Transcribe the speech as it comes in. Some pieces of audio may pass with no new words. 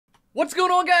What's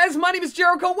going on, guys? My name is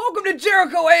Jericho. Welcome to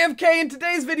Jericho AFK, and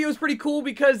today's video is pretty cool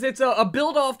because it's a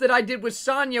build-off that I did with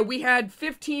Sonja. We had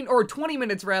 15 or 20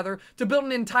 minutes rather to build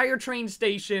an entire train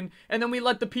station, and then we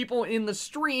let the people in the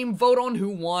stream vote on who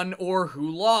won or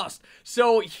who lost.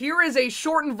 So here is a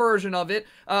shortened version of it.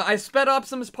 I sped up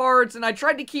some parts, and I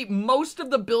tried to keep most of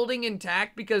the building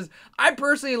intact because I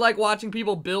personally like watching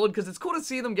people build because it's cool to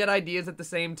see them get ideas at the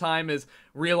same time as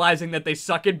realizing that they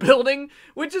suck at building,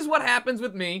 which is what happens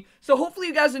with me. So hopefully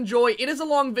you guys enjoy. It is a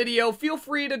long video. Feel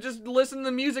free to just listen to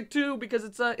the music too because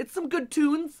it's some good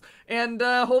tunes. And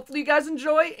hopefully you guys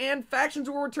enjoy. And Factions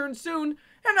will return soon.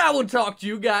 And I will talk to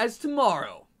you guys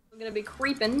tomorrow. I'm gonna be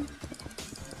creeping.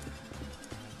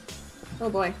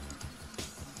 Oh boy.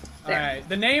 Alright,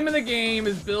 the name of the game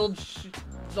is build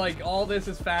like all this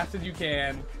as fast as you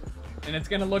can. And it's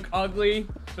gonna look ugly,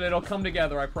 but it'll come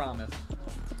together, I promise.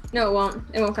 No, it won't.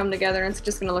 It won't come together. It's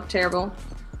just gonna look terrible.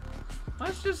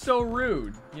 That's just so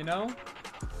rude, you know?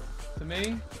 To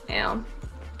me. Yeah.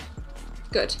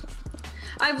 Good.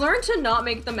 I've learned to not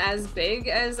make them as big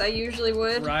as I usually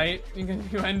would. Right? You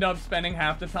end up spending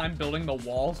half the time building the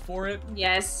walls for it.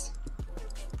 Yes.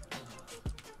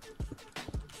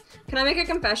 Can I make a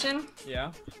confession?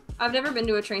 Yeah. I've never been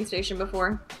to a train station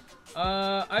before.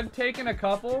 I've taken a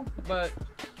couple, but,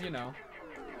 you know.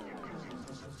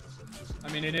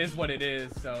 I mean, it is what it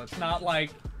is, so it's not like...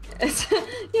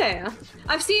 yeah.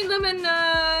 I've seen them in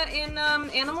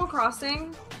Animal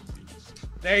Crossing.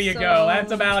 There you go.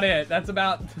 That's about it.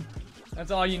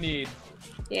 That's all you need.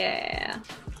 Yeah.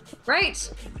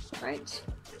 Right. Right.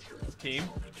 Team.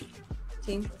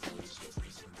 Team.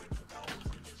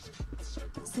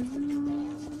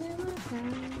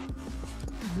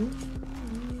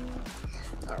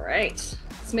 Alright.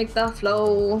 Let's make the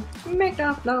flow. Make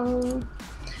the flow.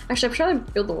 Actually, I'm trying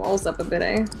to build the walls up a bit,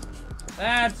 eh?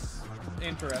 That's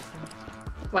interesting.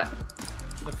 What?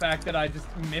 The fact that I just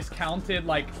miscounted,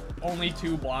 like, only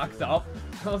 2 blocks up.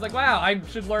 I was like, wow, I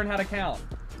should learn how to count.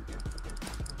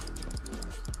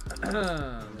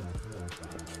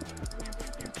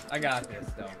 I got this,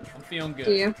 though. I'm feeling good.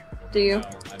 Do you? Do you? No,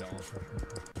 I don't.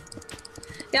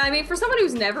 Yeah, I mean, for someone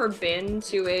who's never been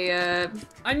to a,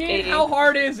 I mean, how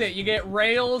hard is it? You get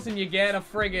rails and you get a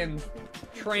friggin'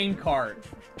 train cart.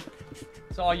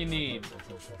 That's all you need.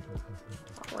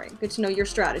 Alright, good to know your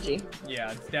strategy.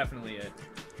 Yeah, it's definitely it.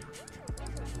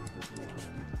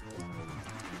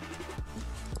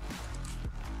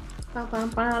 I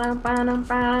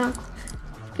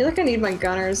feel like I need my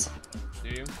gunners. Do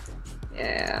you?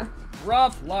 Yeah.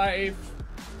 Rough life.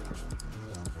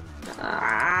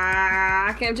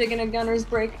 Okay, I'm taking a gunner's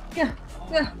break. Yeah,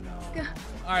 yeah, yeah.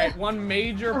 Alright, one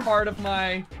major part of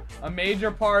my...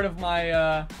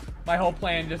 my whole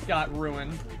plan just got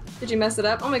ruined. Did you mess it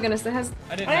up? Oh my goodness, it has...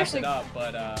 I didn't mess it up,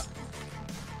 but,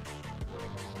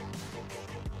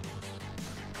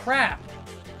 crap!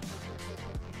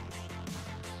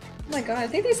 Oh my god, I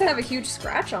think these have a huge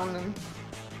scratch on them.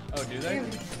 Oh, do they?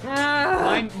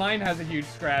 Ah. Mine has a huge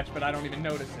scratch, but I don't even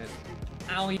notice it.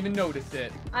 I don't even notice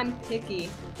it. I'm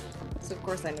picky, so of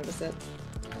course I notice it.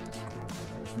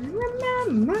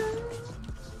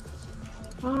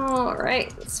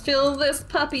 Alright, let's fill this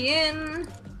puppy in.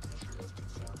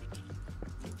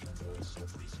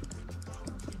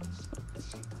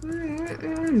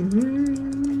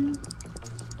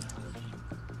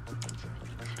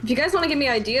 If you guys want to give me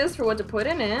ideas for what to put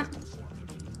in it,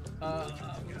 Oh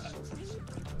god.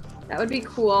 that would be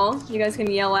cool. You guys can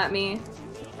yell at me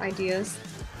ideas.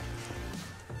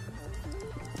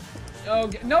 Oh,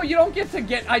 no, you don't get to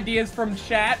get ideas from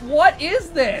chat. What is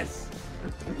this?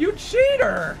 You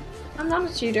cheater! I'm not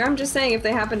a cheater. I'm just saying if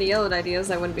they happen to yell at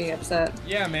ideas, I wouldn't be upset.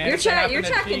 Yeah, man. Your chat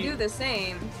can do the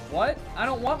same. What? I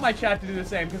don't want my chat to do the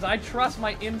same because I trust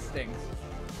my instincts.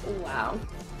 Wow.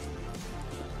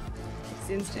 His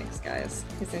instincts, guys.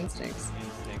 His instincts.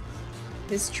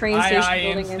 His train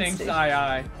station building instincts.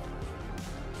 Aye.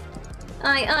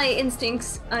 Aye,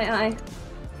 instincts. Aye.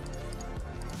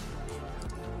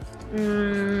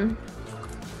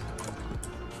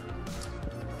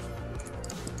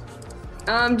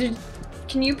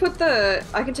 Can you put the...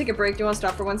 I can take a break. Do you want to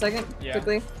stop for 1 second? Yeah.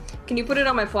 Quickly? Can you put it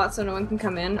on my plot so no one can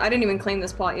come in? I didn't even claim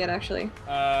this plot yet, actually.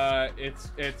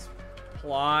 It's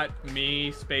plot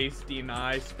me space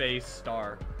deny space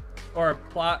star. Or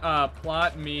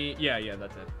plot me... Yeah,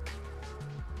 that's it.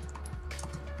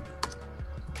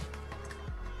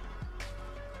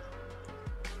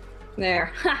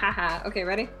 There. Hahaha. Okay,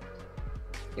 ready?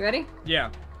 You ready? Yeah.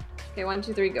 Okay, 1,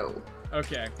 2, 3, go.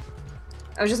 Okay.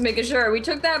 I was just making sure. We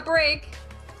took that break.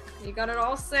 You got it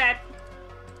all set.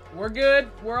 We're good.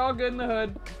 We're all good in the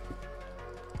hood.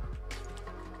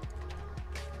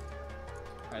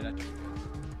 Alright,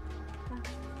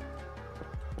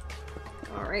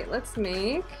 Alright, let's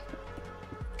make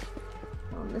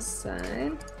on this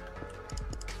side.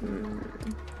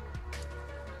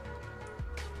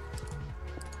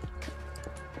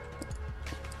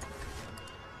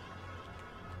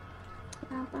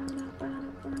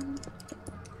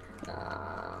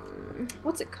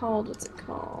 What's it called? What's it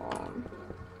called?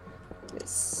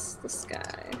 This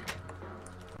guy.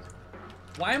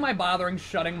 Why am I bothering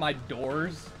shutting my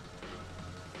doors?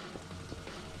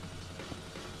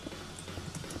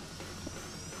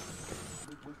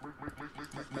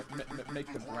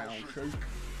 Make the brown shake.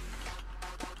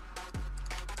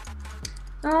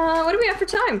 What do we have for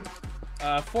time?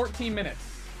 14 minutes.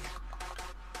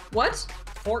 What?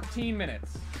 14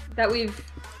 minutes. That we've...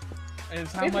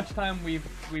 Is how much time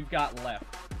we've got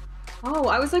left. Oh,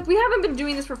 I was like, we haven't been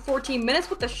doing this for 14 minutes.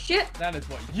 What the shit? That is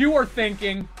what you are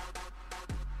thinking.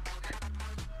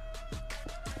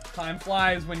 Time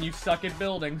flies when you suck at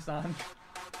building, son.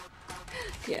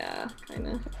 Yeah,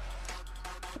 kinda.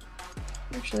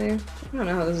 Actually, I don't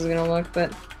know how this is gonna look,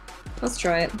 but let's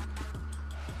try it.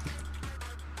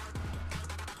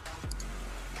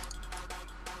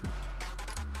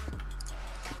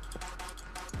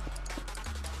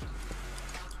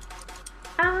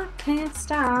 I can't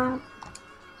stop.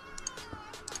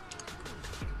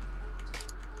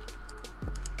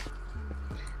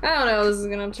 I don't know how this is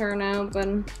gonna turn out, but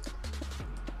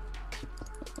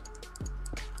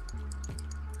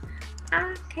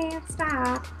I can't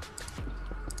stop.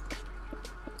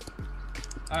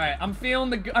 All right, I'm feeling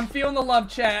the love,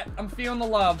 chat. I'm feeling the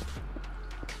love.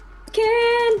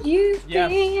 Can you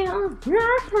feel?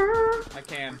 I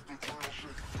can.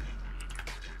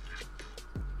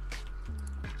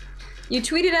 You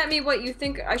tweeted at me what you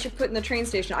think I should put in the train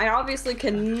station. I obviously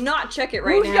cannot check it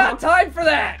right Who's now. got time for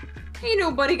that? Ain't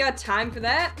nobody got time for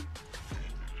that.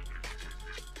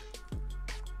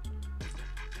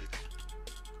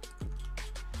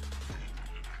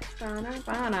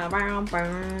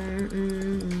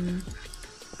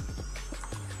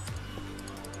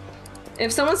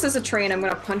 If someone says a train, I'm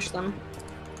gonna punch them.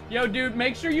 Yo, dude,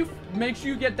 make sure you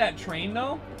get that train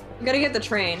though. You gotta get the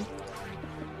train.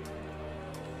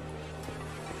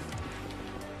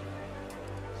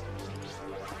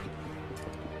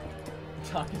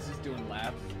 Doc is just doing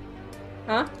laps.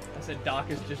 Huh? I said Doc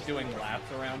is just doing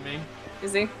laps around me.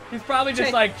 Is he? He's probably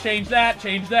just like, change that,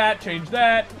 change that, change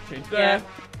that, change that. Yeah.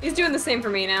 He's doing the same for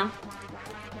me now.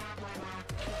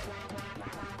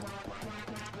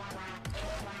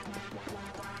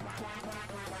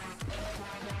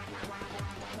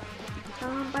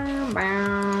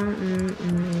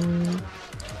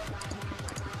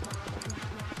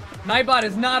 Nightbot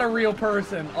is not a real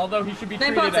person, although he should be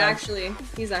treated as...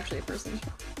 he's actually a person.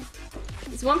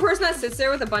 It's one person that sits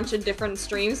there with a bunch of different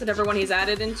streams, whatever one he's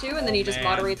added into, and then he just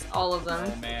moderates all of them.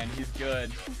 Oh man, he's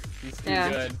good. He's too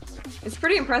good. It's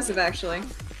pretty impressive, actually.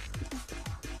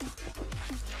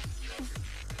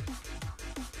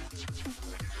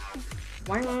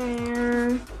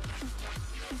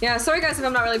 Yeah, sorry guys if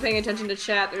I'm not really paying attention to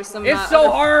chat. There's some It's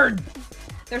so hard!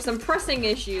 There's some pressing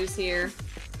issues here.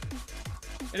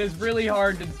 It is really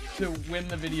hard to win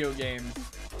the video games.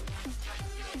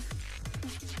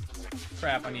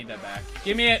 Crap, I need that back.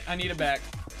 Give me it! I need it back.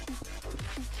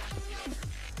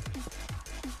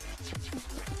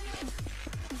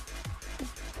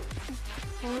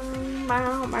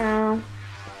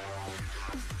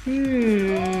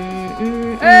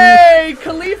 Hey,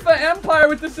 Khalifa Empire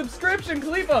with the subscription.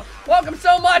 Khalifa, welcome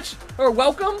so much. Or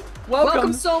welcome?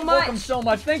 Welcome so much. Welcome so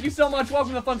much. Thank you so much. Welcome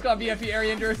to the Fun Squad VIP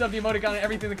area. Enjoy yourself, the emoticon, and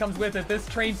everything that comes with it. This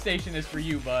train station is for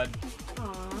you, bud.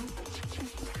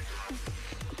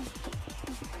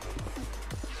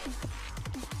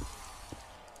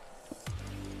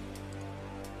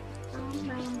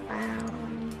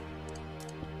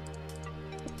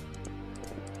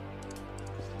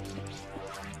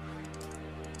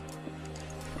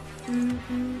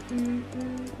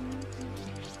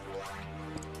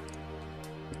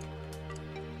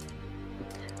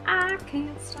 I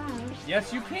can't stop.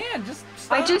 Yes, you can. Just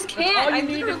stop. I just can't. That's all you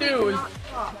need to do is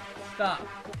stop.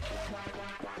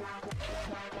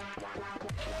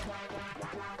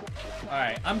 All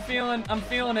right, I'm feeling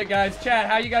it, guys. Chat,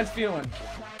 how you guys feeling?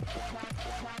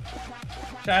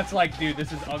 Chat's like, dude,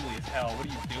 this is ugly as hell. What are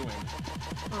you doing?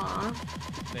 Aw.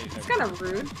 It's kind of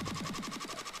rude.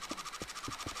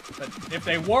 But if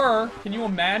they were, can you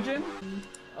imagine?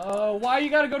 Why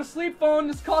you gotta go to sleep, phone?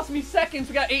 This cost me seconds.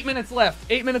 We got 8 minutes left.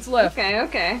 8 minutes left.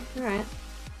 Okay, alright.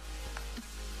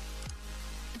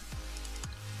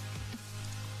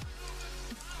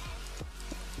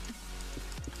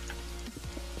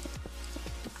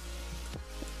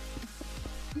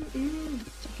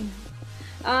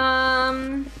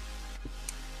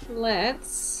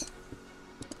 Let's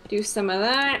do some of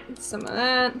that, some of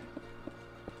that.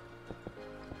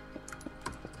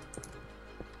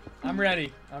 I'm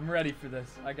ready. I'm ready for this.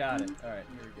 I got it. All right,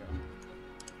 here we go.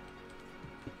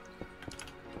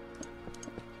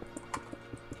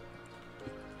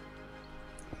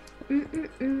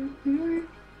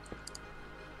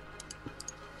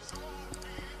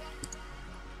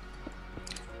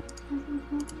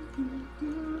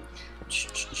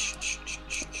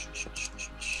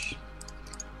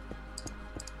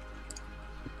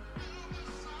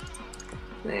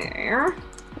 There.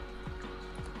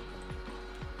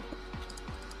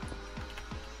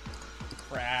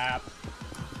 Crap.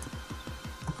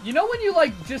 You know when you,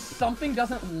 like, just something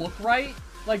doesn't look right?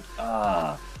 Like,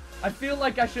 I feel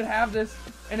like I should have this,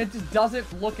 and it just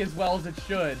doesn't look as well as it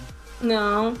should.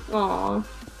 No. Aw.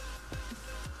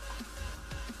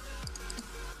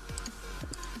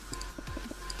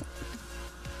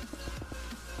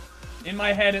 In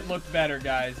my head, it looked better,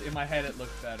 guys. In my head, it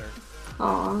looked better.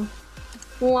 Aw.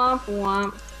 Womp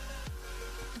womp.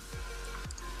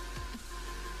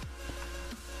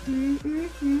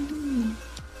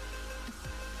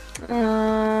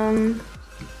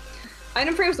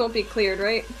 Item frames won't be cleared,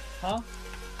 right? Huh?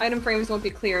 Item frames won't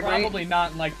be cleared, right? Probably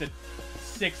not in, like, the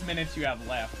 6 minutes you have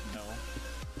left, no.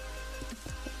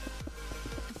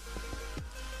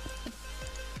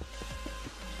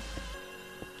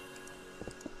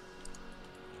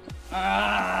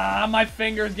 Ah, my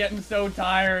finger's getting so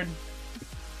tired.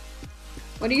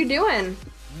 What are you doing?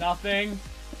 Nothing.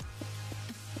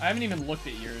 I haven't even looked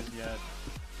at yours yet.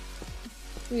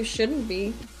 You shouldn't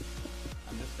be.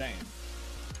 I'm just saying.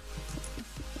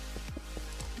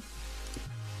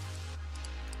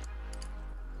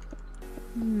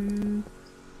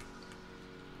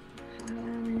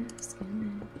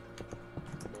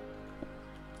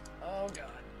 Oh god.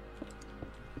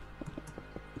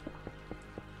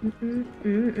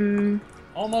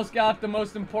 Almost got the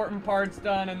most important parts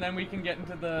done, and then we can get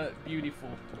into the beautiful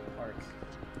parts.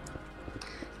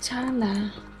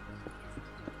 Chala.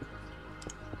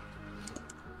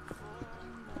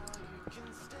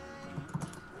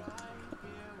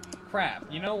 Crap,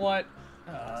 you know what?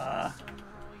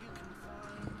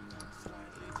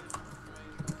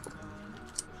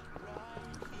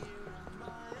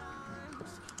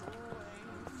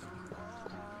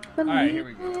 Alright, here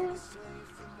we go.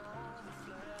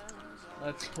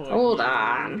 Let's put... Hold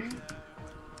on.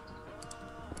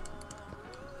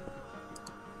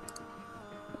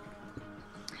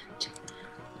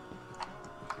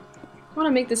 I want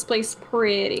to make this place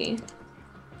pretty.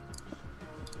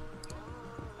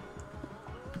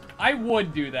 I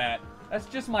would do that. That's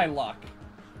just my luck.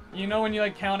 You know when you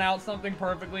like count out something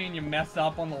perfectly and you mess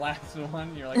up on the last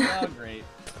one? You're like, oh great.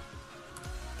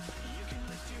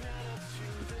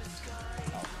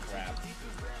 Oh crap.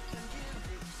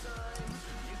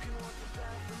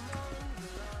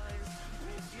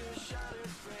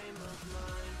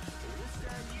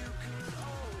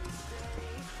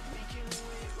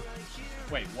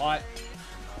 Wait, what?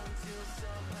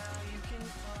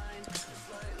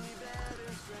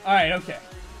 Alright, okay.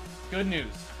 Good news.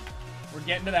 We're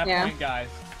getting to that point, guys.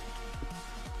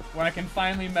 Where I can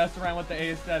finally mess around with the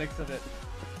aesthetics of it.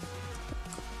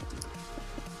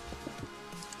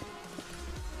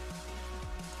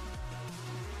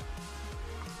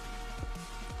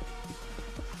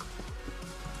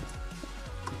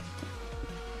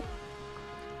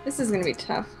 This is gonna be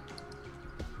tough.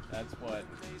 That's what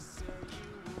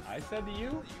I said to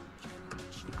you?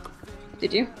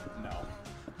 Did you? No.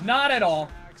 Not at all.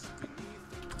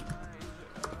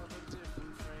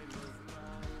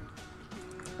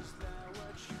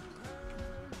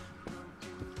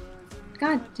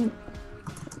 God damn.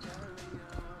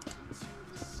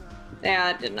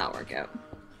 Yeah, that did not work out.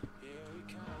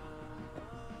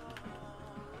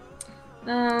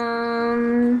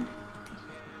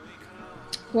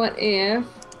 What if...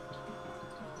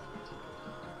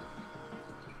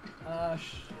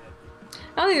 Shit.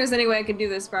 I don't think there's any way I could do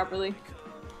this properly.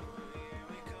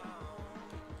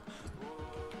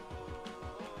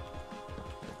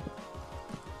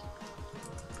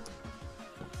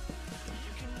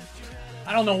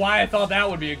 I don't know why I thought that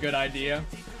would be a good idea.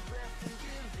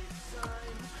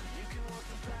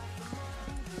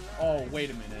 Oh, wait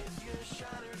a minute.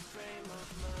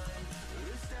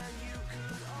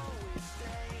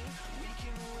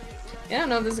 Yeah, I don't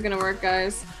know if this is gonna work,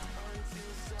 guys.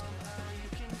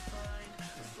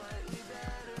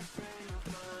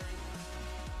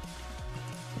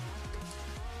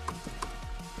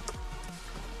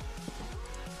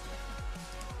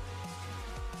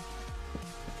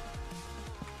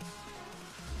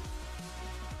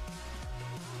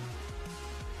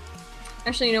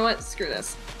 Actually, you know what? Screw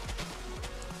this.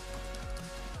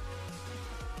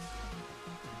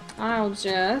 I'll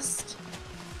just...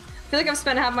 I feel like I've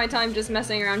spent half my time just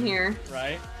messing around here.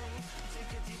 Right.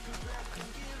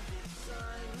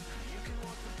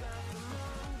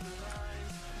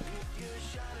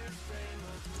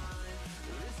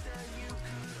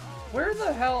 Where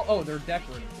the hell? Oh, they're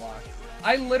decorative blocks.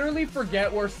 I literally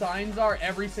forget where signs are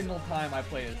every single time I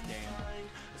play this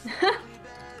game.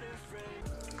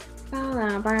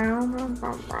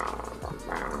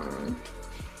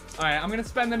 Alright, I'm gonna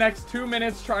spend the next 2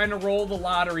 minutes trying to roll the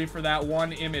lottery for that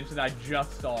one image that I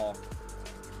just saw.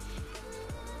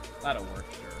 That'll work,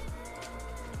 sure.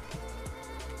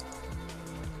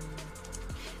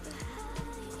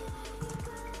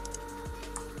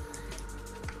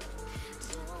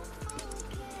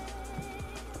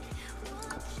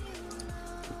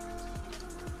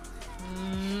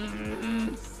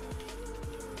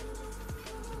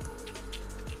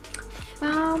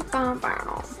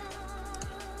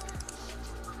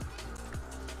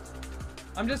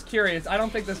 I'm just curious. I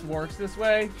don't think this works this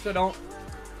way, so don't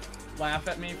laugh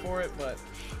at me for it, but...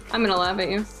 I'm gonna laugh at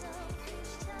you.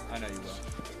 I know you will.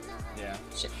 Yeah.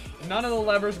 Shit. None of the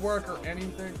levers work or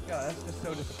anything. God, that's just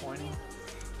so disappointing.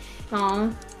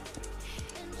 Aww.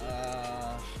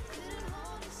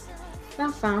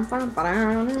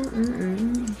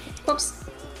 Whoops.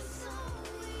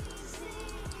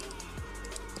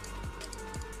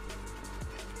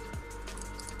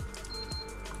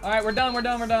 Alright, we're done, we're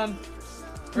done, we're done.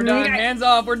 We're done. Hands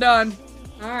off, we're done.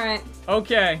 Alright.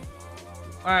 Okay.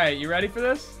 Alright, you ready for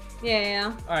this?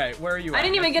 Yeah. Alright, where are you at? I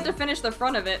didn't even get to finish the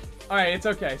front of it. Alright, it's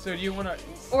okay. So do you wanna...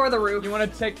 Or the roof. You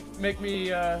wanna make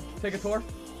me, take a tour?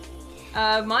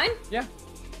 Mine? Yeah.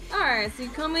 Alright, so you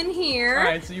come in here.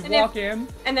 Alright, so you walk in.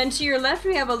 And then to your left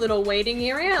we have a little waiting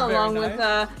area along nice.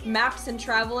 with maps and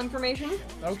travel information.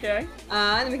 Okay.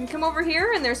 And then we can come over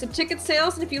here and there's some ticket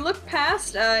sales, and if you look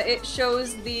past, it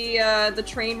shows the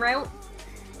train route.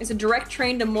 It's a direct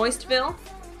train to Moistville.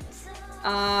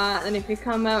 And if you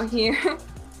come out here,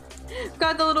 we've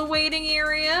got the little waiting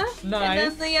area.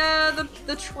 Nice. And then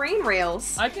the train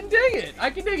rails. I can dig it.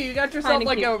 I can dig it. You got yourself Kinda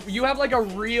like cute. you have like a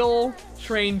real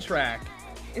train track.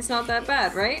 It's not that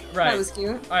bad, right? Right. That was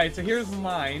cute. Alright, so here's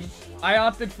mine. I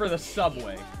opted for the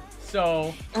subway.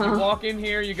 So, you walk in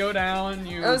here, you go down,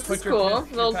 you Oh, this put is your cool. your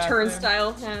Little pass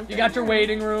turnstile. in. You got your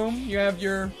waiting room, you have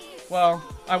your... Well,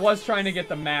 I was trying to get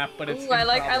the map, but it's Ooh, I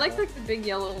like improbable. the big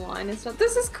yellow line and stuff.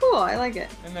 This is cool. I like it.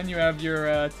 And then you have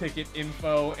your ticket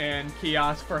info and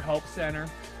kiosk for help center.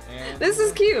 And This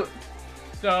is cute.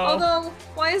 so Although,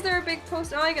 why is there a big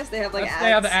poster? Oh, I guess they have like ads. they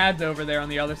have ads over there on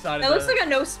the other side of It the... looks like a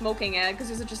no smoking ad because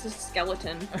there's just a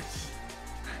skeleton.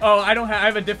 Oh, I don't have... I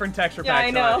have a different texture Yeah, pack.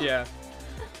 I so know. yeah.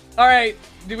 Alright,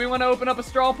 do we want to open up a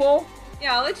straw poll?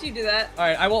 Yeah, I'll let you do that.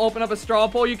 Alright, I will open up a straw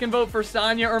poll. You can vote for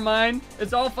Sonja or mine.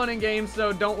 It's all fun and games,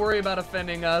 so don't worry about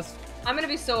offending us. I'm gonna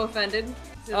be so offended.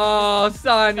 Oh,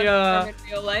 Sonja. In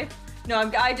real life. No,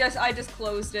 I just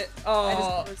closed it. Oh, I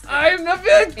just closed it. I'm the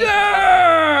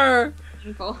victor!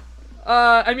 Painful.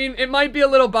 I mean, it might be a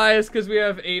little biased because we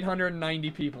have 890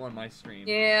 people on my stream.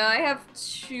 Yeah, I have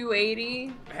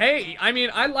 280. Hey, I mean,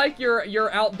 I like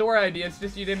your outdoor idea. It's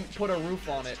just you didn't put a roof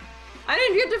on it. I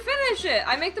didn't get to finish it.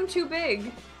 I make them too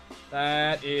big.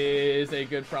 That is a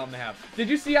good problem to have. Did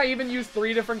you see I even used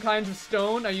 3 different kinds of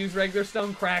stone? I used regular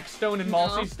stone, cracked stone, and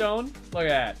Malsey stone. Look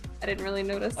at that. I didn't really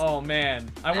notice. Oh, man.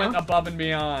 I No? went above and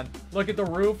beyond. Look at the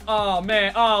roof. Oh,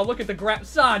 man. Oh, look at the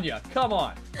Sonja, come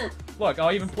on. Look,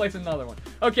 I'll even place another one.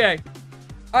 Okay.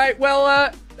 All right,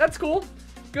 well, that's cool.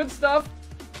 Good stuff.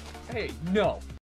 Hey, no.